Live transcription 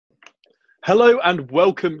Hello and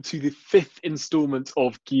welcome to the fifth instalment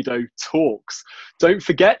of Guido Talks. Don't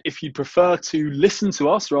forget, if you prefer to listen to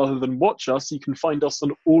us rather than watch us, you can find us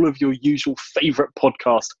on all of your usual favourite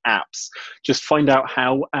podcast apps. Just find out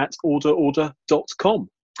how at orderorder.com.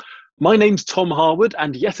 My name's Tom Harwood,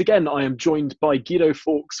 and yet again I am joined by Guido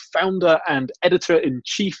Fawkes founder and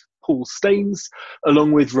editor-in-chief Paul Staines,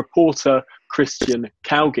 along with reporter Christian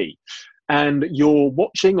Cowgie. And you're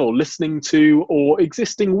watching or listening to or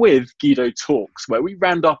existing with Guido Talks, where we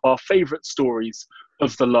round up our favourite stories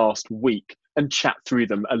of the last week and chat through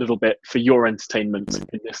them a little bit for your entertainment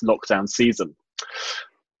in this lockdown season.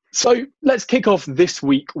 So let's kick off this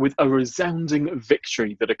week with a resounding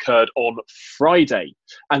victory that occurred on Friday,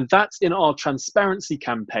 and that's in our transparency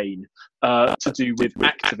campaign to do with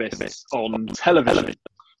activists on television.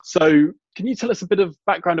 So can you tell us a bit of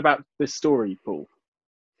background about this story, Paul?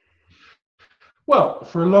 Well,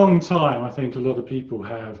 for a long time, I think a lot of people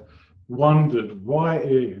have wondered why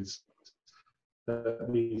it is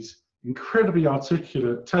that these incredibly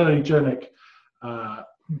articulate, telegenic,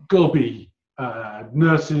 gobby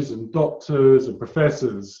nurses and doctors and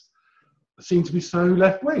professors seem to be so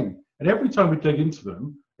left-wing. And every time we dig into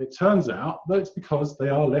them, it turns out that it's because they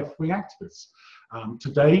are left-wing activists.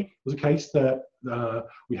 Today was a case that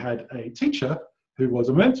we had a teacher who was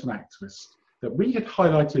a momentum activist that we had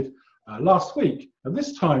highlighted last week, and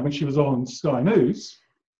this time when she was on Sky News,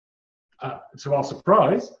 to our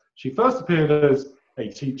surprise, she first appeared as a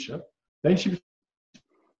teacher, then she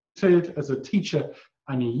appeared as a teacher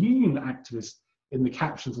and a union activist in the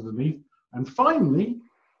captions underneath, and finally,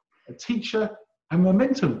 a teacher and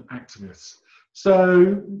momentum activist.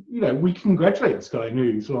 So, we congratulate Sky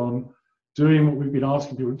News on doing what we've been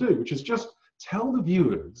asking people to do, which is just tell the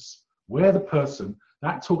viewers where the person,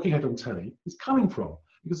 that talking head on telly, is coming from.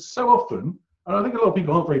 Because so often, and I think a lot of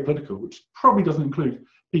people aren't very political, which probably doesn't include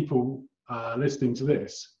people listening to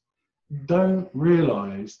this, don't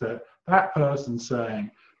realise that that person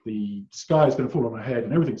saying the sky is going to fall on my head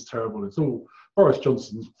and everything's terrible, it's all Boris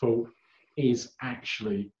Johnson's fault, is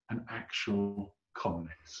actually an actual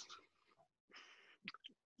communist.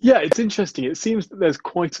 Yeah, it's interesting. It seems that there's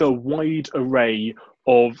quite a wide array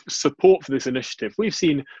of support for this initiative. We've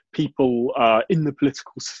seen people in the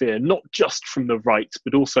political sphere, not just from the right,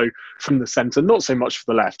 but also from the centre, not so much for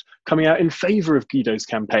the left, coming out in favour of Guido's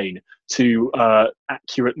campaign to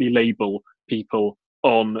accurately label people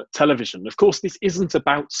on television. Of course, this isn't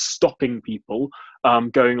about stopping people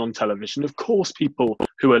going on television. Of course, people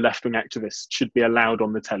who are left-wing activists should be allowed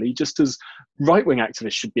on the telly, just as right-wing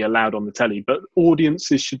activists should be allowed on the telly. But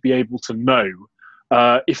audiences should be able to know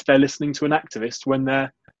if they're listening to an activist when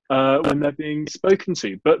they're being spoken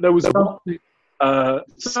to. But there was a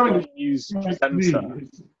Sky News presenter.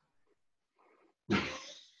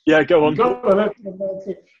 Yeah, go on.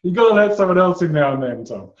 You've got to let someone else in now and then,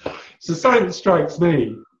 Tom. So something that strikes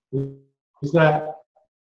me is that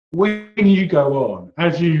when you go on,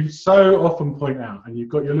 as you so often point out, and you've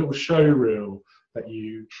got your little show reel that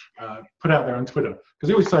you put out there on Twitter, because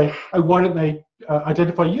they always say, oh, why don't they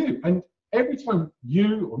identify you? And every time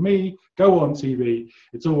you or me go on TV,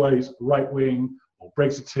 it's always right-wing or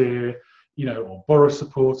Brexiteer, or Boris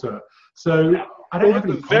supporter. So I don't have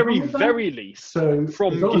any problem with that. Very least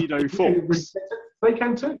from Guido Fawkes. They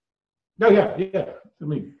can too. No, yeah. I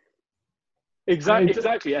mean,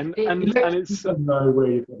 exactly, and it's know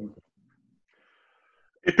where you're going.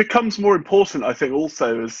 It becomes more important, I think,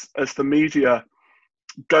 also as the media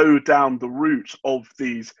go down the route of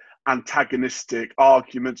these antagonistic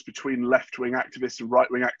arguments between left-wing activists and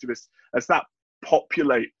right-wing activists, as that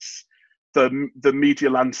populates the media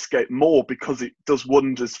landscape more, because it does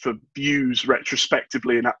wonders for views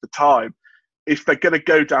retrospectively and at the time. If they're going to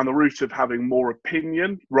go down the route of having more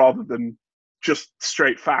opinion rather than just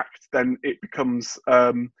straight fact, then it becomes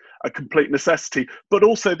a complete necessity. But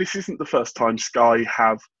also, this isn't the first time Sky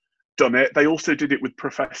have done it. They also did it with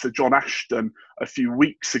Professor John Ashton a few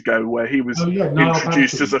weeks ago, where he was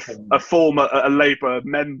introduced as a former Labour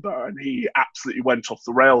member, and he absolutely went off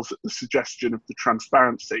the rails at the suggestion of the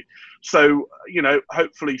transparency. So,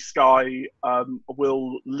 hopefully Sky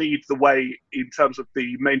will lead the way in terms of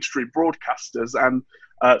the mainstream broadcasters, and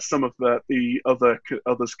some of the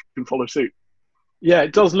others can follow suit. Yeah,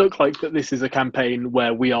 it does look like that this is a campaign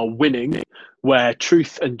where we are winning, where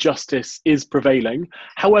truth and justice is prevailing.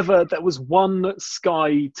 However, there was one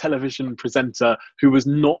Sky television presenter who was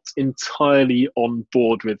not entirely on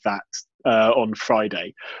board with that on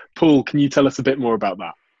Friday. Paul, can you tell us a bit more about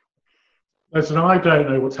that? Listen, I don't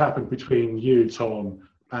know what's happened between you, Tom,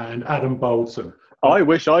 and Adam Bolton. I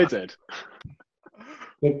wish I did.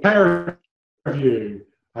 The pair of you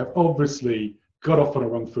have obviously got off on a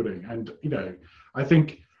wrong footing. And I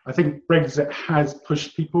think Brexit has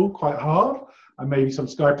pushed people quite hard, and maybe some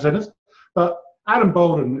Sky presenters. But Adam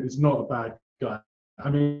Bolden is not a bad guy. I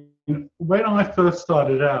mean, when I first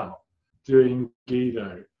started out doing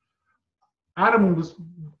Guido, Adam was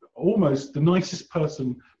almost the nicest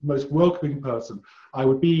person, most welcoming person. I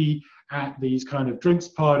would be at these kind of drinks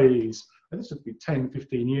parties, and this would be 10,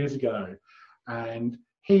 15 years ago, and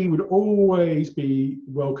he would always be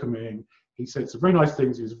welcoming. He said some very nice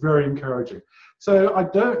things. He was very encouraging. So I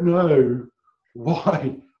don't know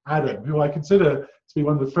why Adam, who I consider to be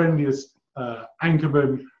one of the friendliest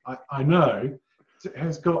anchormen I know,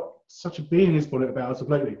 has got such a bee in his bonnet about us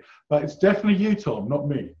lately. But it's definitely you, Tom, not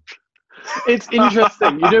me. It's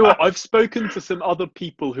interesting. You know what? I've spoken to some other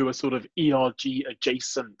people who are sort of ERG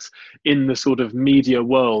adjacent in the sort of media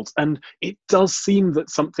world, and it does seem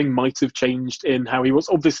that something might have changed in how he was.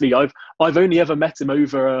 Obviously, I've only ever met him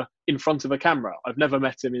over in front of a camera. I've never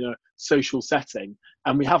met him in a social setting,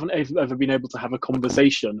 and we haven't ever been able to have a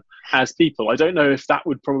conversation as people. I don't know if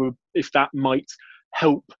that might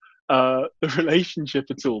help the relationship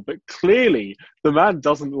at all, but clearly the man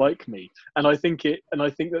doesn't like me, and I think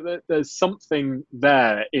that there's something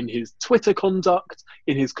there in his Twitter conduct,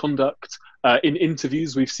 in his conduct in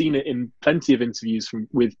interviews. We've seen it in plenty of interviews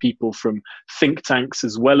with people from think tanks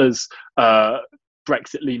as well as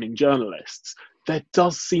Brexit-leaning journalists. There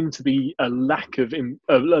does seem to be a lack of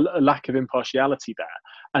impartiality there.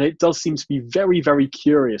 And it does seem to be very, very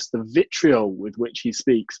curious, the vitriol with which he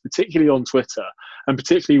speaks, particularly on Twitter, and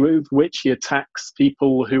particularly with which he attacks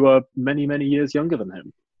people who are many, many years younger than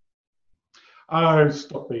him. Oh,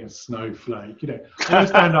 stop being a snowflake. I'm going to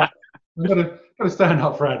stand up. I'm going to stand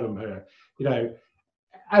up for Adam here.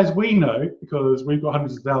 As we know, because we've got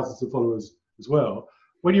hundreds of thousands of followers as well,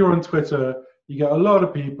 when you're on Twitter, you get a lot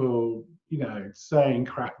of people, saying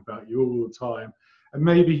crap about you all the time. And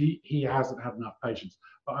maybe he hasn't had enough patience.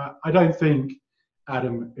 But I don't think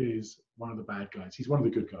Adam is one of the bad guys. He's one of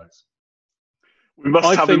the good guys. We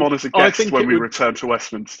must have him on as a guest when we return to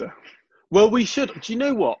Westminster. Well, we should. Do you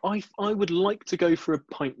know what? I would like to go for a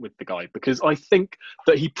pint with the guy, because I think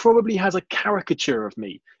that he probably has a caricature of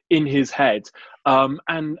me in his head.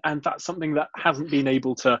 And that's something that hasn't been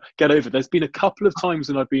able to get over. There's been a couple of times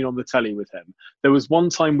when I've been on the telly with him. There was one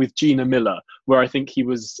time with Gina Miller where I think he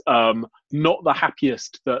was not the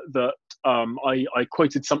happiest that I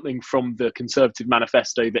quoted something from the Conservative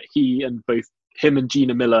manifesto that he and both him and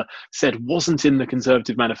Gina Miller said wasn't in the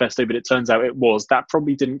Conservative manifesto, but it turns out it was. That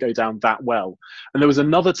probably didn't go down that well. And there was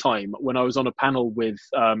another time when I was on a panel with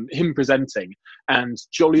him presenting, and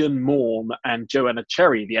Jolyon Maugham and Joanna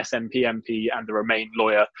Cherry, the SNP MP and the Remain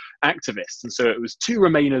lawyer activist. And so it was two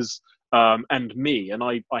Remainers and me, and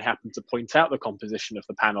I happened to point out the composition of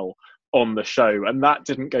the panel on the show, and that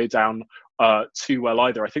didn't go down too well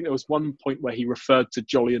either. I think there was one point where he referred to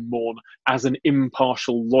Jolyon Maugham as an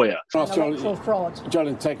impartial lawyer.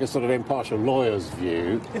 Jolyon, take a sort of impartial lawyer's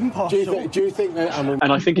view. Impartial? Do you think that...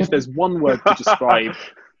 And I think if there's one word to describe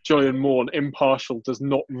Jolyon Maugham, impartial does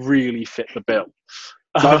not really fit the bill.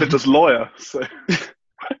 Neither does lawyer. So.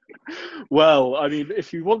 Well, I mean,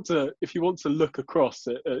 if you want to look across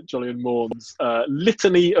at Jolyon Maugham's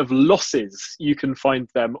litany of losses, you can find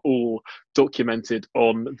them all documented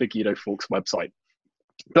on the Guido Fawkes website.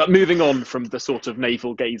 But moving on from the sort of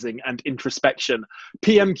navel-gazing and introspection,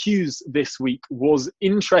 PMQs this week was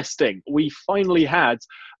interesting. We finally had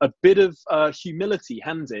a bit of humility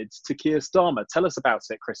handed to Keir Starmer. Tell us about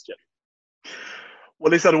it, Christian.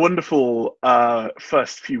 Well, he's had a wonderful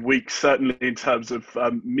first few weeks, certainly in terms of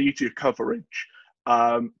media coverage.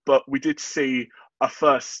 But we did see a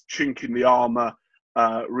first chink in the armour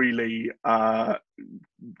really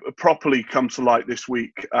properly come to light this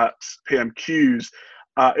week at PMQs.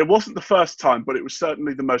 It wasn't the first time, but it was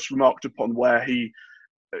certainly the most remarked upon, where he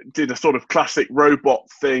did a sort of classic robot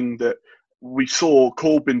thing that we saw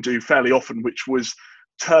Corbyn do fairly often, which was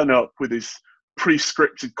turn up with his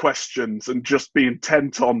pre-scripted questions and just be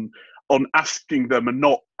intent on asking them and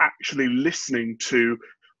not actually listening to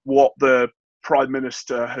what the Prime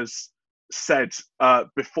Minister has said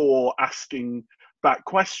before asking that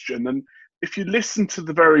question. And if you listen to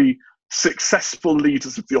the very successful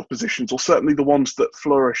leaders of the oppositions, or certainly the ones that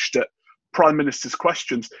flourished at Prime Minister's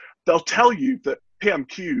questions, they'll tell you that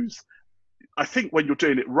PMQs, I think when you're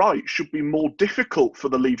doing it right, should be more difficult for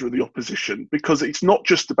the leader of the opposition, because it's not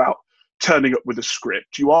just about turning up with a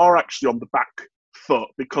script. You are actually on the back foot,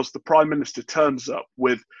 because the Prime Minister turns up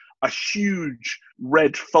with a huge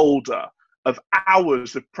red folder of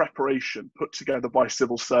hours of preparation put together by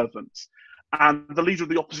civil servants. And the leader of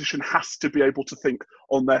the opposition has to be able to think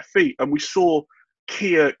on their feet. And we saw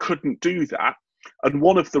Keir couldn't do that. And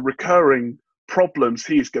one of the recurring problems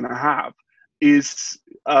he's going to have is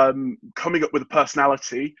coming up with a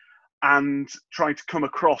personality and trying to come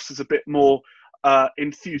across as a bit more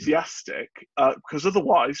enthusiastic, because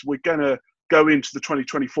otherwise we're going to go into the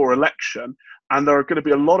 2024 election and there are going to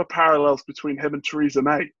be a lot of parallels between him and Theresa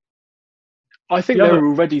May. I think they're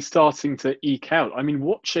already starting to eke out. I mean,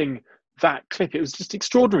 watching that clip, it was just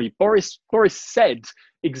extraordinary. Boris said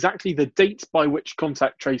exactly the date by which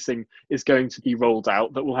contact tracing is going to be rolled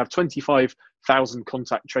out, that we'll have 25,000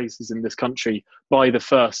 contact tracers in this country by the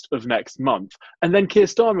 1st of next month. And then Keir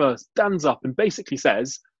Starmer stands up and basically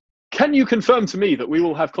says, can you confirm to me that we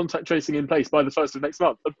will have contact tracing in place by the 1st of next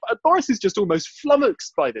month? Boris is just almost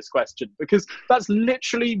flummoxed by this question, because that's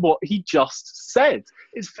literally what he just said.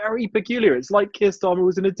 It's very peculiar. It's like Keir Starmer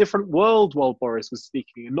was in a different world while Boris was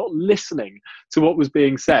speaking and not listening to what was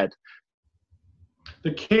being said.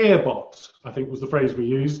 The Keir bot, I think was the phrase we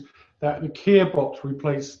used, that the Keir bot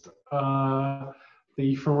replaced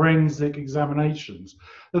the forensic examinations.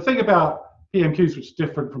 The thing about PMQs, which is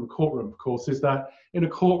different from a courtroom, of course, is that in a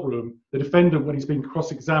courtroom, the defendant, when he's being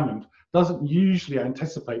cross-examined, doesn't usually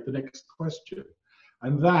anticipate the next question.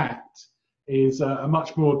 And that is a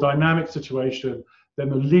much more dynamic situation than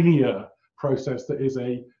the linear process that is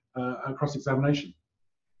a cross-examination.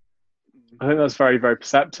 I think that's very, very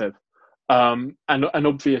perceptive. And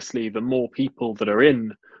obviously, the more people that are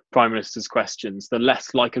in Prime Minister's questions, the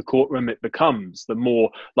less like a courtroom it becomes, the more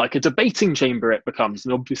like a debating chamber it becomes.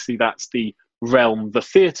 And obviously that's the realm, the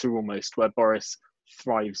theatre almost, where Boris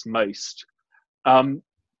thrives most.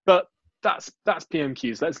 But that's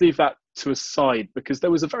PMQs. Let's leave that to a side, because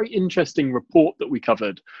there was a very interesting report that we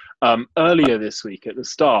covered earlier this week at the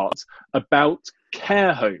start about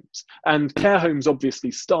care homes. And care homes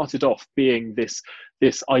obviously started off being this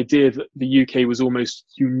idea that the UK was almost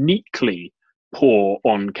uniquely poor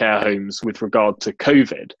on care homes with regard to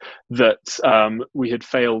COVID, that we had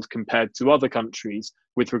failed compared to other countries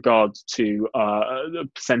with regard to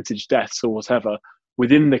percentage deaths or whatever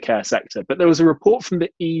within the care sector. But there was a report from the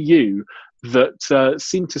EU that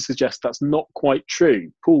seemed to suggest that's not quite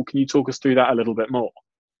true. Paul, can you talk us through that a little bit more?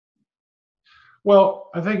 Well,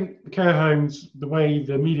 I think the care homes, the way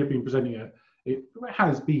the media have been presenting it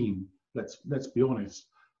has been, let's be honest,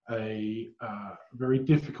 a very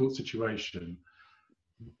difficult situation.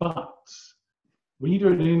 But when you do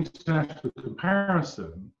an international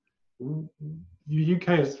comparison, the UK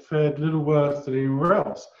has fared little worse than anywhere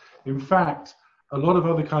else. In fact, a lot of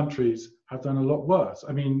other countries have done a lot worse.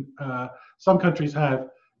 I mean, some countries have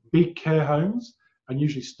big care homes, and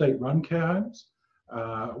usually state-run care homes.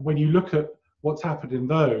 When you look at what's happened in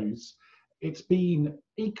those, it's been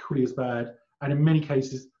equally as bad, and in many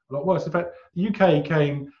cases a lot worse. In fact, the UK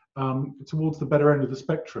came towards the better end of the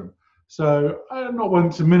spectrum. So I'm not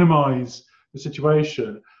wanting to minimise the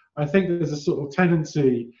situation. I think there's a sort of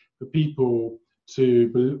tendency for people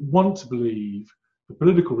to want to believe, for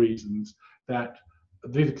political reasons, that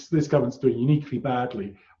this government's doing uniquely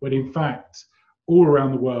badly, when in fact, all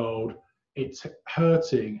around the world, it's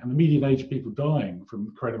hurting, and the median age of people dying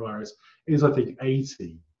from coronavirus is, I think,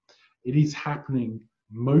 80. It is happening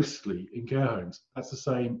mostly in care homes. That's the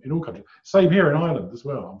same in all countries. Same here in Ireland as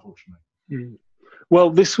well, unfortunately. Mm. Well,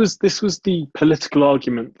 this was the political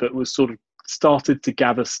argument that was sort of started to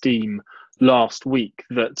gather steam last week,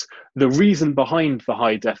 that the reason behind the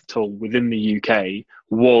high death toll within the UK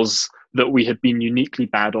was that we had been uniquely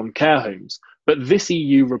bad on care homes. But this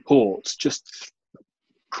EU report just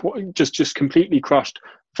completely crushed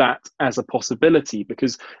that as a possibility,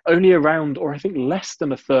 because only around, or I think less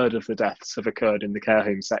than a third of the deaths have occurred in the care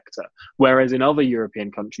home sector, whereas in other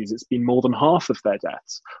European countries it's been more than half of their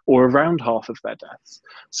deaths, or around half of their deaths.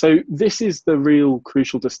 So this is the real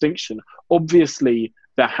crucial distinction. Obviously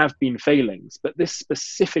there have been failings, but this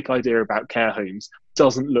specific idea about care homes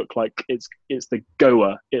doesn't look like it's the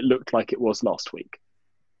goer it looked like it was last week.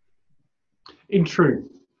 In truth,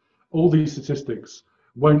 all these statistics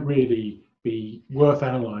won't really be worth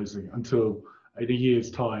analysing until in a year's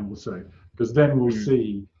time or so, because then we'll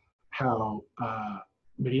see how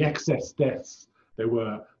many excess deaths there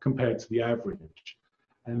were compared to the average.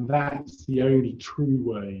 And that's the only true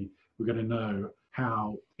way we're going to know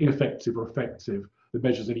how ineffective or effective the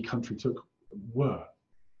measures any country took were.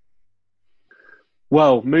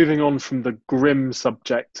 Well, moving on from the grim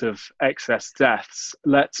subject of excess deaths,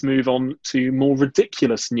 let's move on to more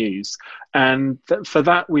ridiculous news. And for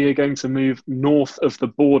that, we are going to move north of the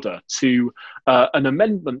border to an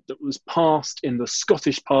amendment that was passed in the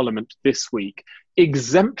Scottish Parliament this week,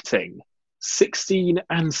 exempting 16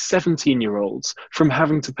 and 17-year-olds from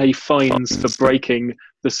having to pay fines for breaking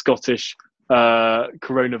the Scottish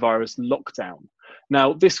coronavirus lockdown.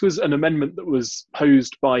 Now, this was an amendment that was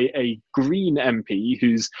posed by a Green MP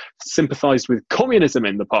who's sympathised with communism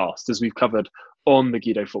in the past, as we've covered on the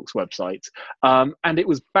Guido Fawkes website. And it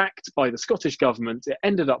was backed by the Scottish government. It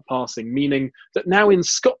ended up passing, meaning that now in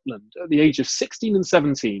Scotland, at the age of 16 and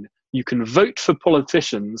 17, you can vote for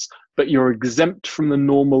politicians, but you're exempt from the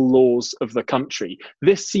normal laws of the country.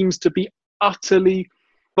 This seems to be utterly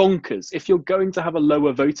bonkers. If you're going to have a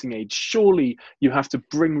lower voting age, surely you have to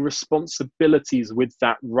bring responsibilities with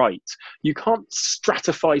that right. You can't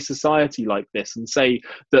stratify society like this and say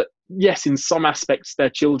that, yes, in some aspects they're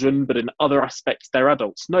children, but in other aspects they're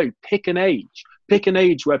adults. No, pick an age. Pick an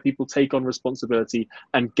age where people take on responsibility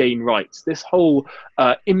and gain rights. This whole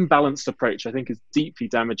imbalanced approach, I think, is deeply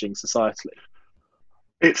damaging societally.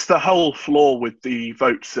 It's the whole flaw with the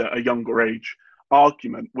votes at a younger age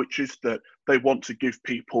argument, which is that they want to give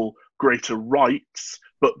people greater rights,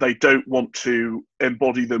 but they don't want to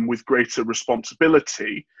embody them with greater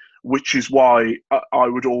responsibility, which is why I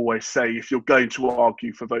would always say, if you're going to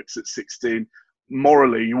argue for votes at 16,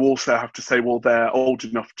 morally, you also have to say, well, they're old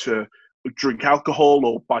enough to drink alcohol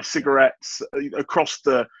or buy cigarettes. Across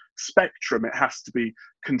the spectrum, it has to be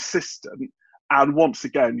consistent. And once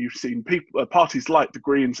again, you've seen people, parties like the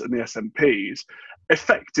Greens and the SNPs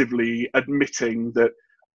effectively admitting that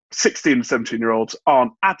 16 and 17-year-olds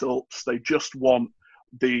aren't adults. They just want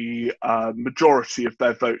the majority of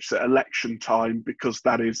their votes at election time, because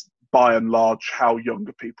that is, by and large, how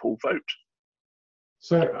younger people vote.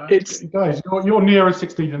 So, guys, you're nearer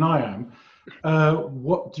 16 than I am.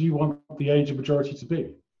 What do you want the age of majority to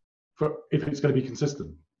be, if it's going to be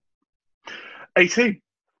consistent? 18.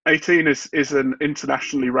 18 is an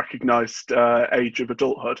internationally recognised age of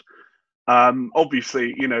adulthood.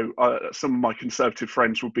 Obviously, some of my Conservative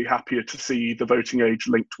friends would be happier to see the voting age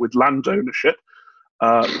linked with land ownership,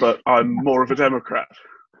 but I'm more of a Democrat.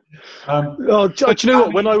 Do you know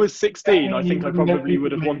what? When I was 16, I think I probably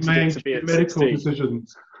would have wanted it to be at 16. Medical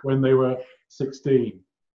decisions when they were 16.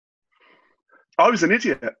 I was an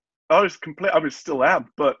idiot. I still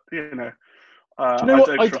am, but Do you know what?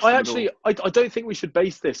 I don't think we should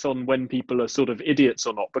base this on when people are sort of idiots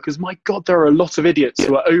or not, because my God, there are a lot of idiots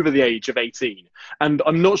who are over the age of 18. And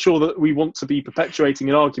I'm not sure that we want to be perpetuating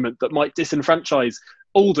an argument that might disenfranchise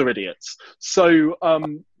older idiots. So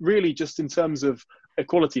really, just in terms of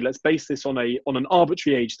equality, let's base this on an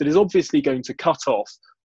arbitrary age that is obviously going to cut off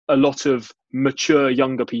a lot of mature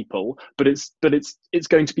younger people, but it's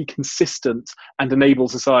going to be consistent and enable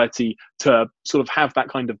society to sort of have that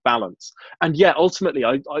kind of balance. And yeah, ultimately,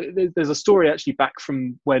 there's a story actually back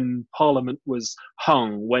from when Parliament was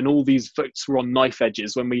hung, when all these votes were on knife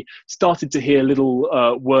edges, when we started to hear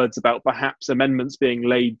little words about perhaps amendments being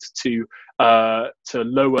laid to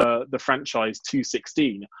lower the franchise to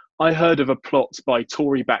 16. I heard of a plot by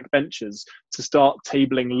Tory backbenchers to start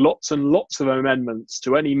tabling lots and lots of amendments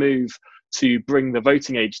to any move to bring the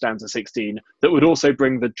voting age down to 16 that would also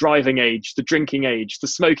bring the driving age, the drinking age, the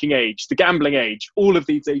smoking age, the gambling age, all of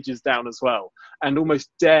these ages down as well, and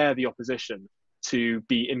almost dare the opposition to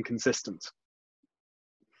be inconsistent.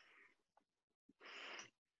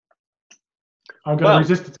 I'm going to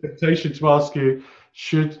resist the temptation to ask you,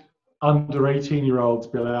 should under 18-year-olds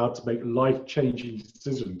be allowed to make life-changing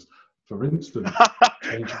decisions? For instance,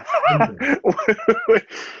 changing gender.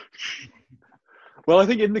 Well, I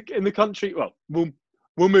think in the country, we'll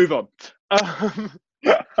move on. I'm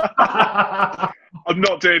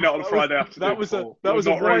not doing it on Friday afternoon. That was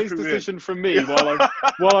a wise decision from me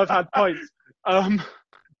while I've had pints.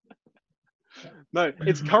 No,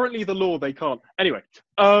 it's currently the law. They can't. Anyway,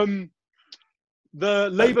 the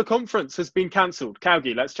Labour conference has been cancelled.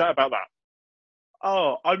 Cowgie, let's chat about that.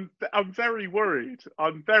 Oh, I'm very worried.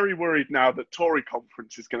 I'm very worried now that Tory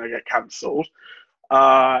conference is going to get cancelled.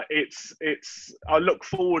 I look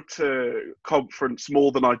forward to conference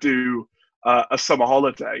more than I do a summer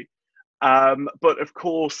holiday. But of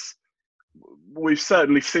course, we've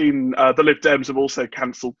certainly seen the Lib Dems have also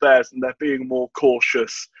cancelled theirs, and they're being more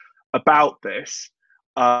cautious about this.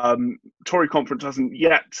 Tory conference hasn't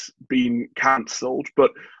yet been cancelled,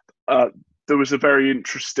 but there was a very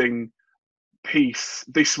interesting piece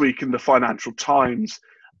this week in the Financial Times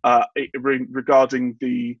regarding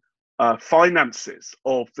the finances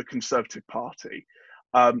of the Conservative Party.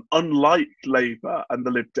 Unlike Labour and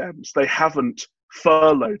the Lib Dems, they haven't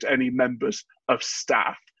furloughed any members of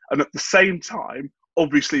staff, and at the same time,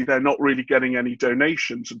 obviously, they're not really getting any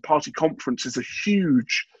donations, and party conference is a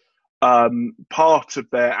huge part of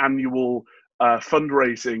their annual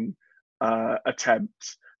fundraising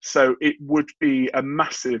attempt. So it would be a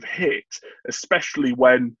massive hit, especially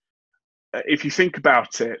when if you think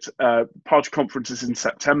about it, party conferences in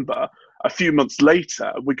September. A few months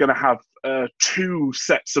later, we're going to have 2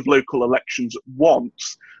 sets of local elections at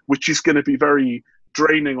once, which is going to be very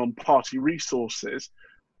draining on party resources.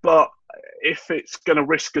 But if it's going to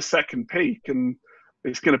risk a second peak, and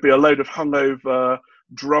it's going to be a load of hungover,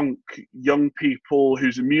 drunk young people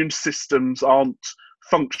whose immune systems aren't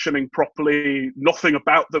functioning properly, nothing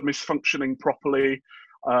about them is functioning properly,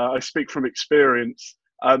 I speak from experience,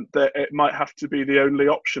 that it might have to be the only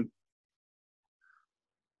option.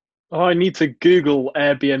 Oh, I need to Google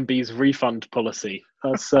Airbnb's refund policy.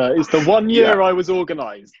 That's it's the 1 year I was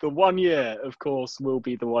organised. The 1 year, of course, will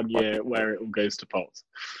be the 1 year where it all goes to pot.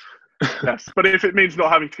 Yes, but if it means not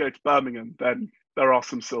having to go to Birmingham, then there are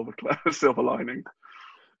some silver lining.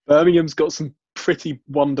 Birmingham's got some pretty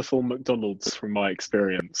wonderful McDonald's from my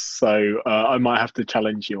experience, so I might have to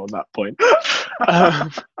challenge you on that point.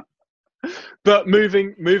 But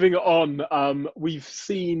moving on, we've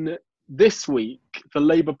seen this week the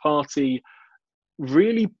Labour Party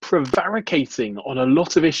really prevaricating on a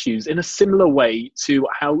lot of issues in a similar way to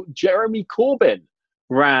how Jeremy Corbyn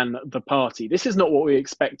ran the party. This is not what we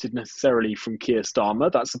expected necessarily from Keir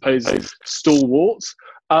Starmer, that supposed stalwart.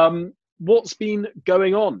 What's been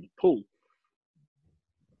going on, Paul?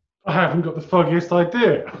 I haven't got the foggiest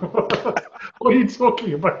idea. What are you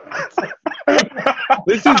talking about?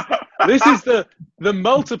 This is the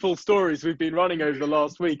multiple stories we've been running over the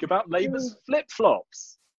last week about Labour's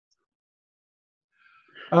flip-flops.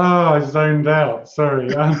 Oh, I zoned out. Sorry.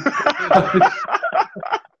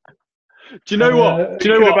 Do you know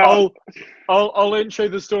what? I'll intro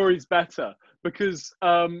the stories better, because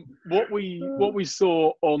what we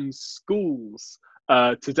saw on Schools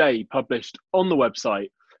today, published on the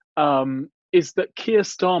website, is that Keir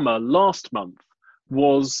Starmer last month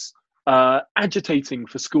was agitating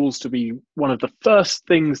for schools to be one of the first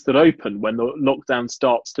things that open when the lockdown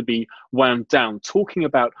starts to be wound down, talking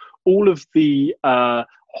about all of the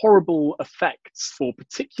horrible effects for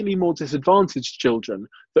particularly more disadvantaged children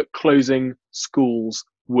that closing schools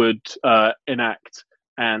would enact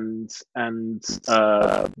and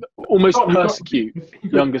almost persecute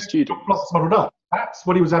younger students. That's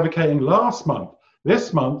what he was advocating last month.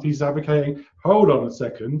 This month he's advocating, hold on a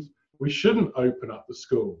second, we shouldn't open up the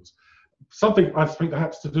schools. Something I think that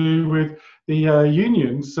has to do with the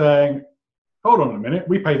unions saying, hold on a minute,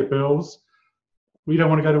 we pay the bills, we don't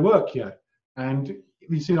want to go to work yet. And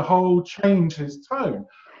you've seen a whole change in his tone.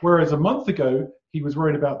 Whereas a month ago, he was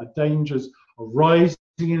worried about the dangers of rising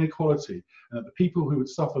inequality, and that the people who would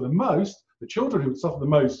suffer the most, the children who would suffer the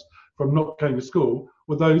most from not going to school,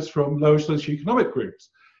 were those from lower socioeconomic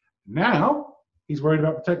groups. Now, he's worried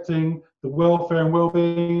about protecting the welfare and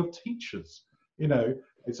well-being of teachers. You know,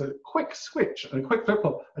 it's a quick switch and a quick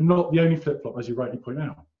flip-flop, and not the only flip-flop, as you rightly point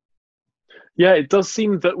out. Yeah, it does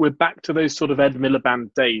seem that we're back to those sort of Ed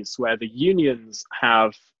Miliband days where the unions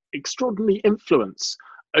have extraordinary influence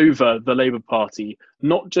over the Labour Party,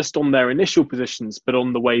 not just on their initial positions, but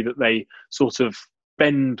on the way that they sort of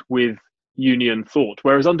bend with union thought.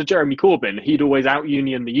 Whereas under Jeremy Corbyn, he'd always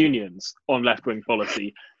out-union the unions on left-wing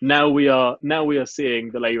policy. Now we are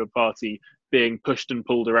seeing the Labour Party being pushed and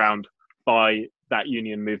pulled around by that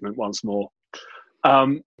union movement once more.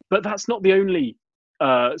 But that's not the only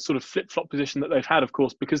sort of flip-flop position that they've had, of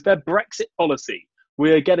course, because their Brexit policy,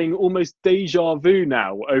 we're getting almost deja vu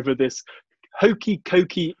now over this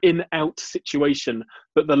hokey-cokey in-out situation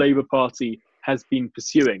that the Labour Party has been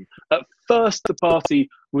pursuing. At first, the party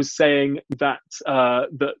was saying that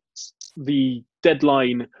that the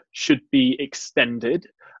deadline should be extended,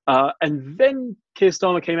 and then Keir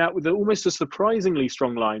Starmer came out with almost a surprisingly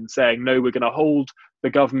strong line saying, no, we're going to hold the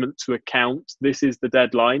government to account. This is the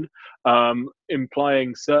deadline,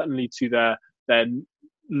 implying certainly to their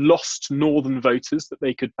lost northern voters that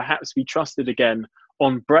they could perhaps be trusted again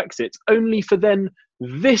on Brexit, only for then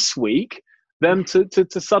this week them to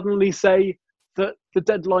suddenly say that the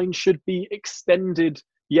deadline should be extended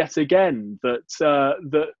yet again,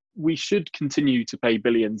 that we should continue to pay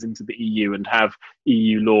billions into the EU and have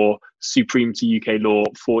EU law supreme to UK law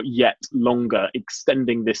for yet longer,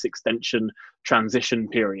 extending this extension transition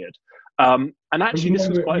period. And actually, this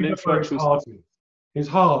was quite an influential. His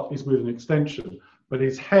heart is with an extension, but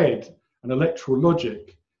his head and electoral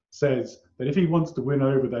logic says that if he wants to win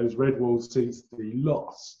over those red wall seats that he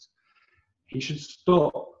lost, he should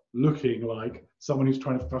stop looking like someone who's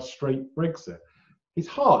trying to frustrate Brexit. His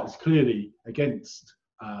heart is clearly against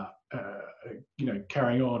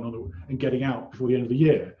carrying on and getting out before the end of the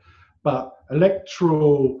year. But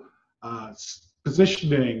electoral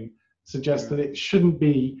positioning suggests that it shouldn't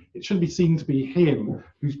be seen to be him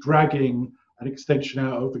who's dragging an extension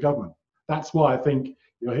out of the government. that's why I think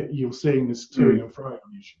you're seeing this toing and froing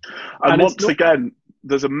on issue. And once again,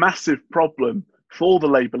 there's a massive problem for the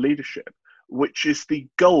Labour leadership, which is the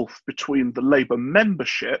gulf between the Labour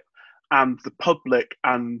membership and the public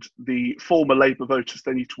and the former Labour voters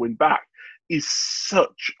they need to win back is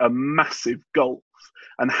such a massive gulf,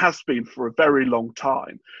 and has been for a very long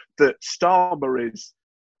time, that Starmer is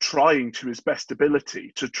trying to his best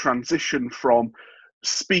ability to transition from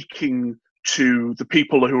speaking to the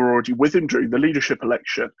people who were already with him during the leadership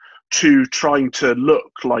election to trying to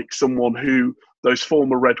look like someone who those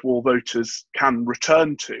former Red Wall voters can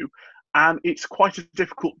return to. And it's quite a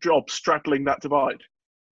difficult job straddling that divide.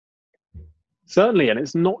 Certainly, and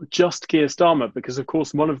it's not just Keir Starmer, because, of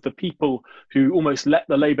course, one of the people who almost let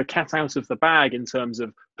the Labour cat out of the bag in terms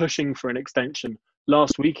of pushing for an extension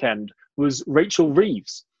last weekend was Rachel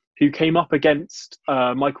Reeves, who came up against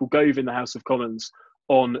Michael Gove in the House of Commons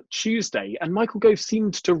on Tuesday. And Michael Gove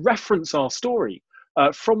seemed to reference our story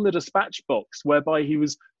from the dispatch box, whereby he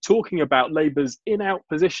was talking about Labour's in-out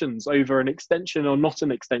positions over an extension or not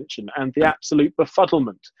an extension, and the absolute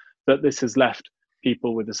befuddlement that this has left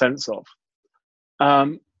people with a sense of.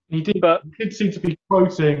 He did seem to be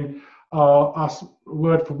quoting us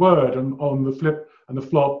word for word on the flip and the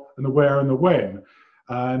flop and the where and the when.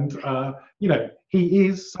 And, he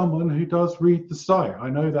is someone who does read the site. I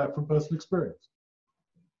know that from personal experience.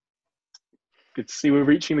 Good to see we're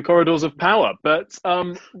reaching the corridors of power. But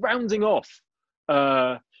rounding off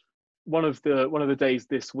one of the days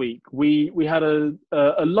this week, we had a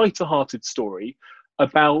lighter-hearted story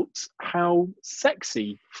about how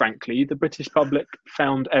sexy, frankly, the British public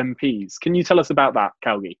found MPs. Can you tell us about that,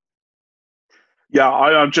 Calgi? Yeah,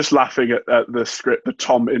 I'm just laughing at the script, the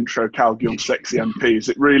Tom intro, Calgi on sexy MPs.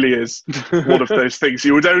 It really is one of those things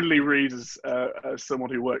you would only read as someone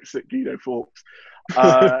who works at Guido Fawkes.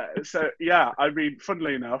 So, yeah, I mean,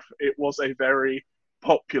 funnily enough, it was a very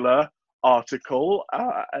popular article,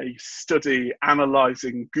 a study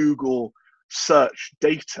analysing Google search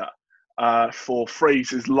data for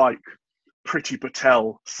phrases like Priti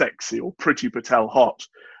Patel sexy or Priti Patel hot.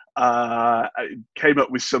 Came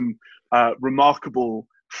up with some remarkable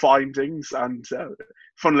findings, and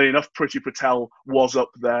funnily enough, Priti Patel was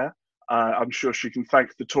up there. I'm sure she can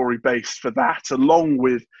thank the Tory base for that, along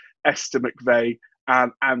with Esther McVeigh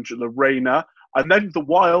and Angela Rayner. And then the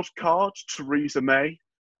wild card, Theresa May.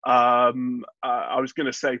 I was going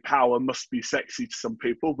to say power must be sexy to some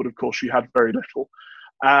people, but of course she had very little.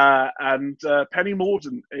 And Penny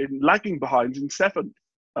Mordaunt lagging behind in seventh.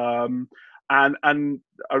 And I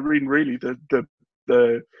mean, really,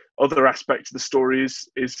 the other aspect of the story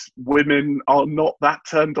is women are not that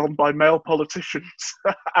turned on by male politicians,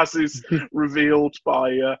 as is revealed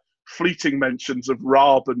by fleeting mentions of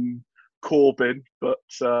Raab and Corbyn, but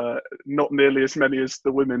not nearly as many as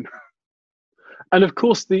the women. And of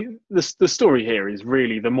course, the story here is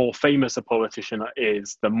really the more famous a politician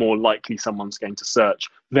is, the more likely someone's going to search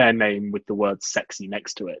their name with the word sexy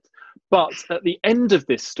next to it. But at the end of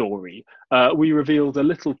this story, we revealed a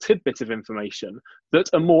little tidbit of information that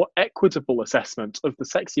a more equitable assessment of the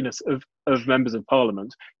sexiness of members of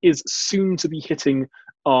parliament is soon to be hitting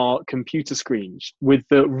our computer screens with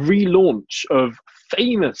the relaunch of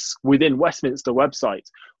famous within Westminster website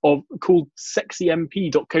called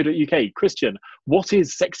sexymp.co.uk. Christian, what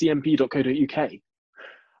is sexymp.co.uk?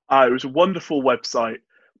 It was a wonderful website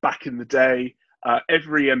back in the day.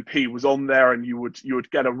 Every MP was on there, and you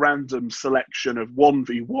would get a random selection of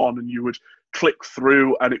 1v1, and you would click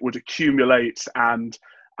through and it would accumulate, and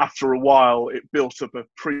after a while it built up a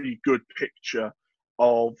pretty good picture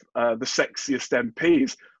of the sexiest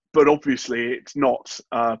MPs. But obviously it's not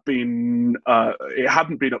it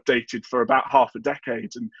hadn't been updated for about half a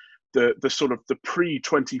decade, and the sort of the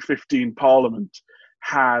pre-2015 Parliament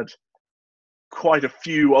had quite a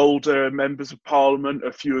few older members of Parliament,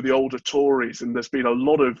 a few of the older Tories, and there's been a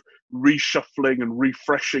lot of reshuffling and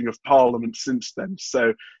refreshing of Parliament since then.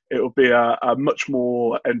 So it will be a much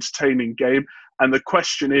more entertaining game. And the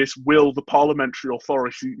question is, will the parliamentary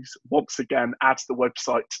authorities once again add the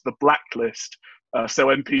website to the blacklist so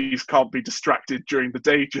MPs can't be distracted during the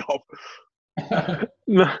day job?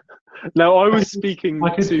 Now, I was speaking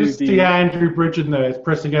I could to just see Andrew Bridgen there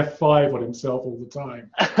pressing F5 on himself all the time.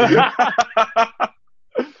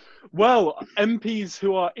 Well, MPs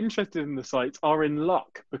who are interested in the site are in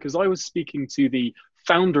luck, because I was speaking to the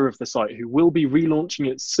founder of the site, who will be relaunching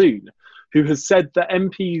it soon, who has said that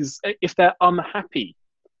MPs, if they're unhappy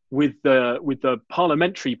with the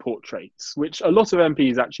parliamentary portraits, which a lot of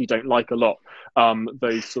MPs actually don't like a lot,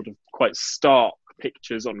 those sort of quite stark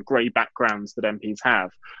pictures on grey backgrounds that MPs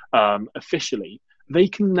have officially, they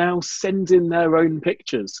can now send in their own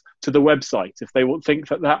pictures to the website if they think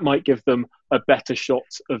that that might give them a better shot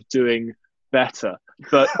of doing better.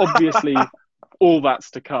 But obviously, all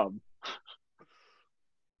that's to come.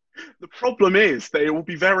 The problem is that it will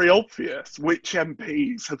be very obvious which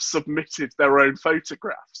MPs have submitted their own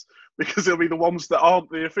photographs, because it'll be the ones that aren't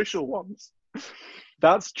the official ones.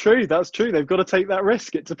 That's true. They've got to take that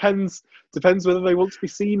risk. It depends whether they want to be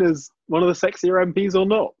seen as one of the sexier MPs or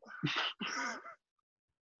not.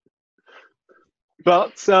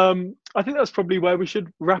 But I think that's probably where we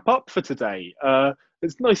should wrap up for today.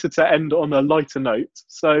 It's nicer to end on a lighter note.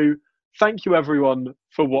 So thank you everyone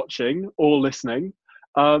for watching or listening,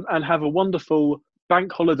 and have a wonderful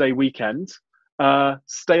bank holiday weekend.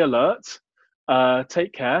 Stay alert,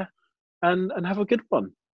 take care, and have a good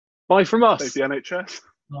one. Bye from us. Save the NHS.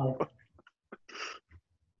 No.